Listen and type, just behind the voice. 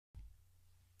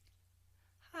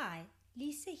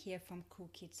Lisa here from Cool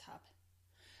Kids Hub.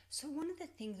 So one of the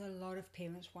things a lot of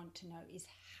parents want to know is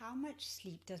how much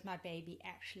sleep does my baby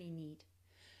actually need?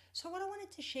 So what I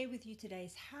wanted to share with you today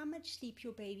is how much sleep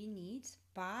your baby needs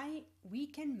by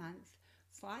week and month,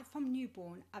 right from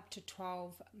newborn up to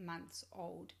 12 months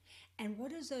old. And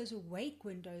what does those awake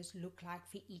windows look like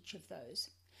for each of those?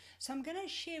 So I'm going to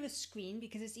share a screen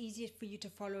because it's easier for you to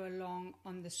follow along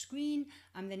on the screen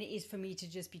than it is for me to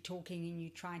just be talking and you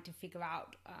trying to figure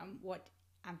out what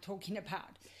I'm talking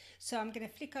about. So I'm going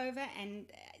to flick over and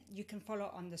you can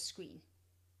follow on the screen.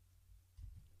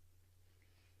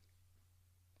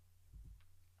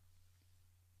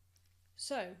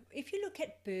 So if you look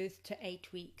at birth to 8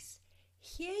 weeks,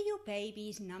 here your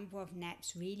baby's number of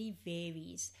naps really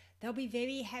varies. They'll be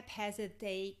very haphazard.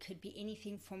 They could be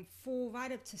anything from 4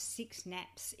 right up to 6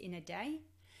 naps in a day.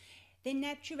 Their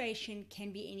nap duration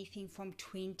can be anything from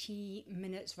 20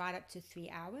 minutes right up to 3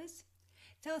 hours.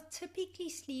 They'll typically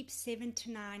sleep 7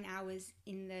 to 9 hours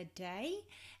in the day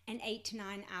and 8 to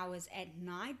 9 hours at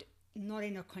night, not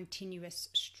in a continuous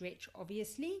stretch,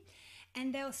 obviously.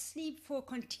 And they'll sleep for a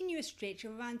continuous stretch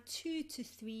of around 2 to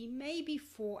 3, maybe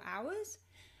 4 hours.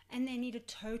 And they need a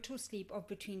total sleep of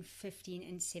between 15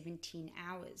 and 17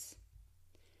 hours.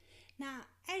 Now,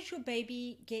 as your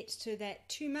baby gets to that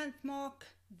 2-month mark,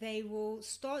 they will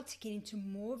start to get into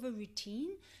more of a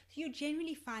routine. So you'll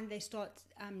generally find they start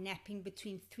napping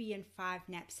between 3 and 5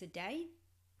 naps a day.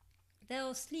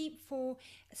 They'll sleep for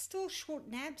still short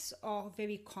naps are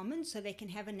very common, so they can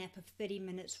have a nap of 30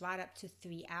 minutes right up to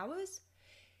 3 hours.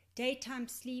 Daytime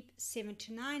sleep 7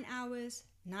 to 9 hours,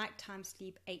 nighttime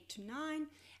sleep 8 to 9,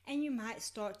 and you might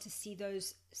start to see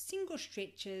those single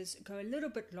stretches go a little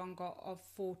bit longer of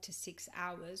 4 to 6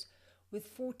 hours with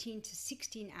 14 to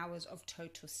 16 hours of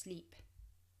total sleep.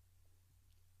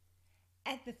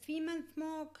 At the 3-month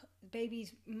mark,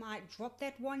 babies might drop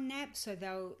that one nap, so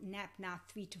they'll nap now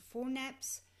 3 to 4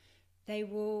 naps. They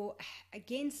will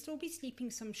again still be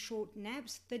sleeping some short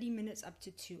naps, 30 minutes up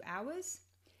to 2 hours.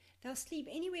 They'll sleep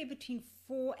anywhere between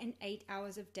 4 and 8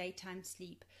 hours of daytime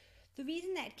sleep. The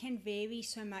reason that can vary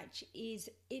so much is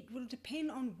it will depend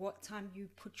on what time you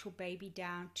put your baby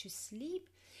down to sleep,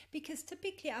 because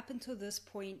typically up until this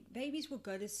point, babies will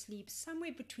go to sleep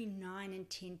somewhere between 9 and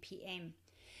 10 p.m.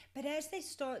 But as they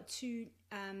start to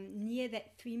near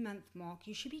that 3-month mark,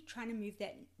 you should be trying to move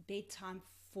that bedtime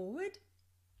forward.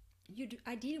 You'd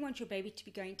ideally want your baby to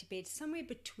be going to bed somewhere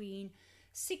between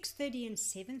 6:30 and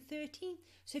 7:30.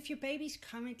 So if your baby's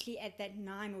currently at that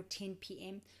 9 or 10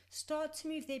 p.m., start to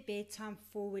move their bedtime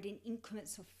forward in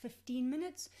increments of 15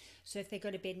 minutes. So if they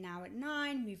go to bed now at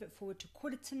 9, move it forward to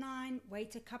 8:45,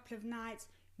 wait a couple of nights,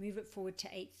 move it forward to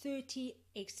 8:30,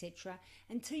 etc.,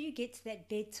 until you get to that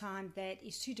bedtime that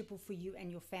is suitable for you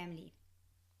and your family.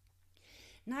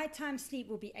 Nighttime sleep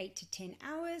will be 8 to 10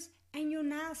 hours, and you'll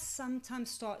now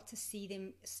sometimes start to see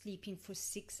them sleeping for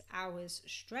 6 hours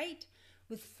straight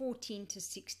with 14 to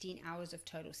 16 hours of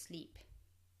total sleep.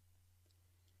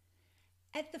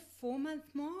 At the 4-month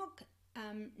mark,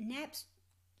 naps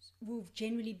will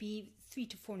generally be 3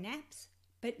 to 4 naps,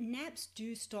 but naps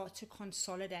do start to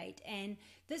consolidate, and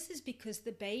this is because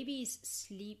the baby's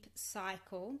sleep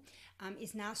cycle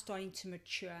is now starting to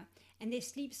mature, and their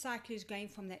sleep cycle is going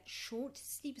from that short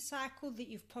sleep cycle that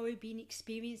you've probably been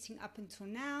experiencing up until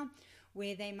now,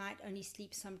 where they might only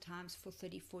sleep sometimes for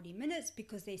 30-40 minutes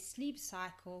because their sleep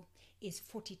cycle is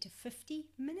 40 to 50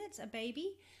 minutes, a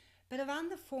baby. But around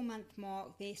the 4-month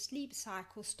mark, their sleep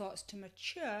cycle starts to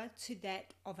mature to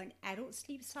that of an adult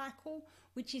sleep cycle,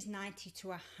 which is 90 to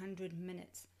 100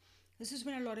 minutes. This is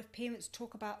when a lot of parents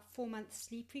talk about 4-month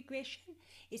sleep regression.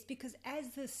 It's because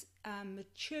as this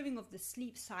maturing of the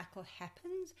sleep cycle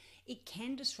happens, it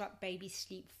can disrupt baby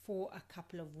sleep for a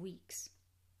couple of weeks.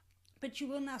 But you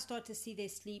will now start to see their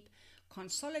sleep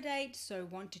consolidate, so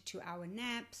 1 to 2 hour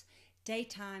naps,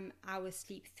 daytime hour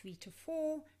sleep 3 to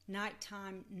 4,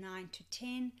 nighttime 9 to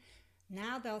 10.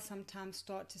 Now they'll sometimes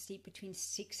start to sleep between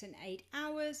 6 and 8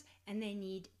 hours, and they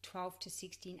need 12 to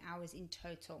 16 hours in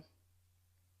total.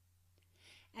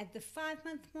 At the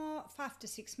 5-month mark, 5 to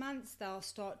 6 months, they'll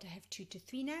start to have 2 to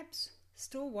 3 naps,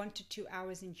 still 1 to 2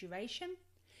 hours in duration.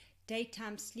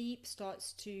 Daytime sleep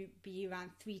starts to be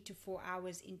around 3 to 4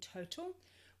 hours in total,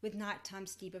 with nighttime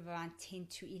sleep of around 10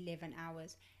 to 11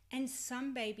 hours. And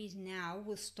some babies now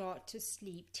will start to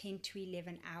sleep 10 to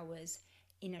 11 hours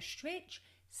in a stretch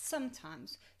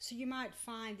sometimes. So you might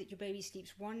find that your baby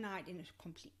sleeps one night in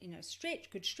a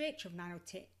good stretch of 9,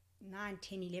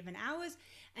 10, 11 hours,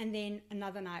 and then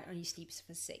another night only sleeps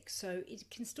for 6. So it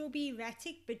can still be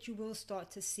erratic, but you will start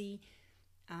to see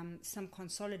some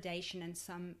consolidation and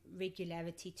some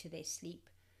regularity to their sleep.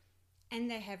 and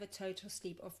they have a total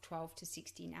sleep of 12 to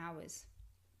 16 hours.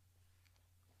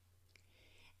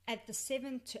 At the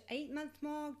 7 to 8 month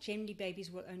mark, generally babies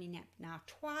will only nap now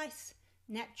twice.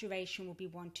 Nap duration will be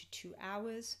 1 to 2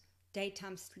 hours.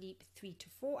 Daytime sleep 3 to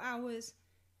 4 hours.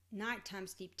 Nighttime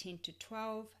sleep 10 to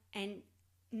 12. And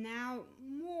now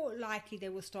more likely they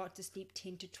will start to sleep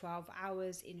 10 to 12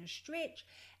 hours in a stretch,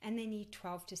 and they need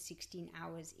 12 to 16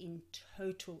 hours in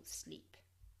total sleep.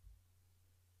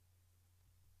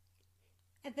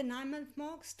 At the 9 month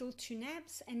mark, still 2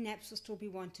 naps, and naps will still be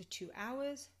 1 to 2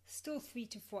 hours, still 3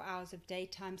 to 4 hours of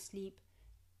daytime sleep,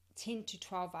 10 to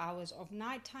 12 hours of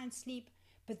nighttime sleep,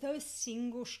 but those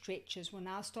single stretches will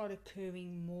now start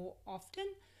occurring more often,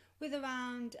 with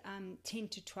around 10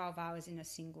 to 12 hours in a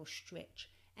single stretch,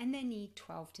 and they need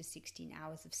 12 to 16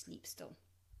 hours of sleep still.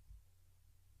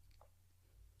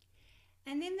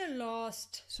 And then the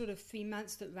last sort of 3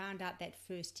 months that round out that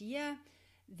first year,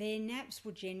 their naps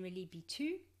will generally be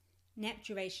 2. Nap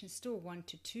duration still 1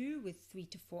 to 2 with 3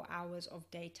 to 4 hours of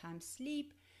daytime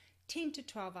sleep, 10 to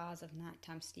 12 hours of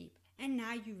nighttime sleep. And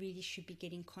now you really should be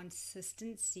getting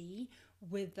consistency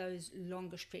with those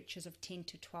longer stretches of 10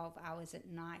 to 12 hours at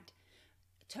night,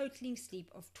 totaling sleep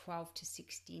of 12 to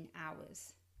 16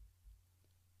 hours.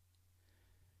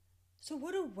 So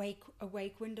what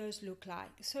awake windows look like?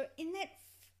 So in that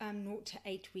 0 to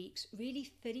 8 weeks, really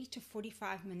 30 to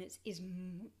 45 minutes is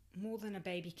more than a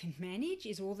baby can manage,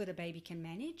 is all that a baby can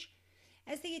manage.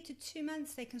 As they get to 2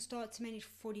 months, they can start to manage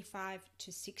 45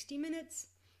 to 60 minutes.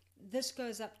 This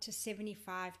goes up to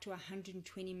 75 to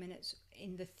 120 minutes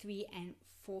in the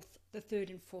third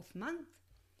and fourth month.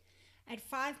 At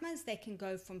 5 months, they can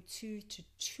go from 2 to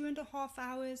 2.5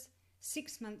 hours.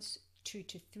 6 months, 2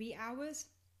 to 3 hours.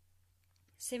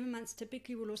 7 months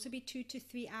typically will also be 2 to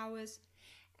 3 hours.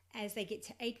 As they get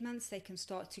to 8 months, they can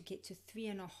start to get to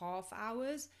 3.5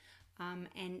 hours.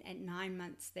 And at 9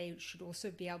 months, they should also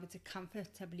be able to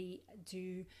comfortably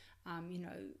do,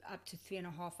 up to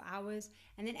 3.5 hours.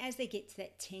 And then as they get to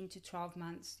that 10 to 12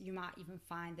 months, you might even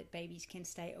find that babies can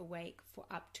stay awake for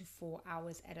up to 4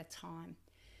 hours at a time.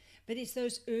 But it's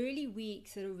those early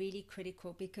weeks that are really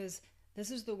critical, because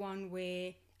this is the one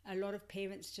where a lot of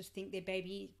parents just think their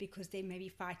baby, because they may be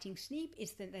fighting sleep,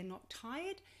 is that they're not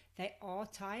tired. They are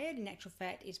tired. In actual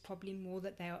fact, it's probably more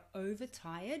that they are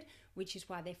overtired, which is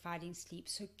why they're fighting sleep.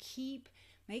 So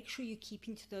make sure you're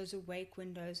keeping to those awake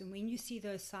windows. And when you see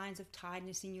those signs of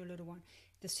tiredness in your little one,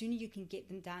 the sooner you can get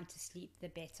them down to sleep, the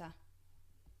better.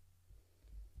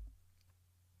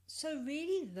 So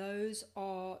really those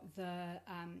are the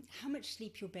how much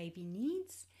sleep your baby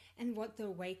needs and what the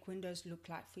awake windows look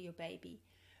like for your baby.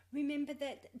 Remember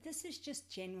that this is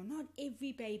just general. Not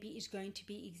every baby is going to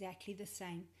be exactly the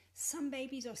same. Some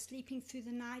babies are sleeping through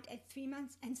the night at 3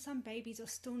 months, and some babies are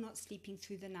still not sleeping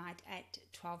through the night at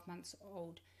 12 months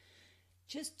old.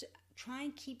 Just try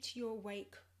and keep to your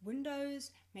awake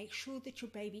windows. Make sure that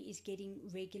your baby is getting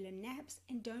regular naps,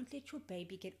 and don't let your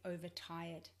baby get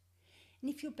overtired. And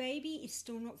if your baby is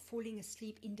still not falling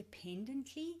asleep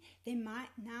independently, then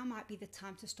might be the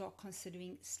time to start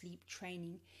considering sleep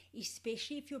training,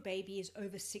 especially if your baby is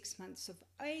over 6 months of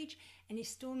age and is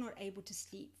still not able to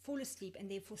fall asleep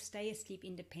and therefore stay asleep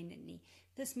independently.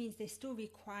 This means they're still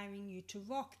requiring you to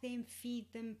rock them,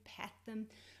 feed them, pat them,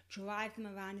 drive them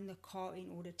around in the car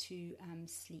in order to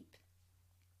sleep.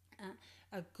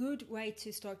 A good way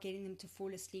to start getting them to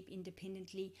fall asleep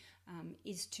independently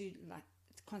is to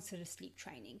consider sleep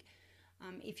training.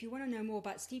 If you want to know more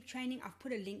about sleep training, I've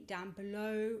put a link down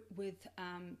below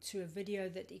to a video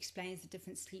that explains the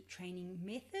different sleep training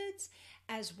methods,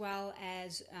 as well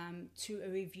as to a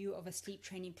review of a sleep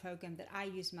training program that I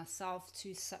use myself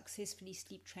to successfully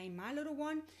sleep train my little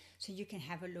one. So you can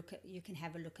have a look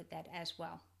at that as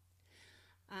well.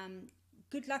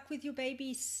 Good luck with your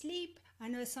baby's sleep. I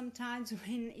know sometimes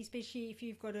especially if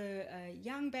you've got a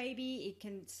young baby, it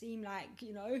can seem like,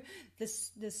 the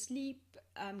sleep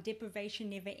deprivation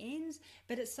never ends.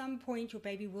 But at some point, your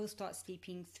baby will start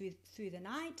sleeping through the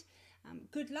night.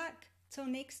 Good luck. Till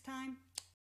next time.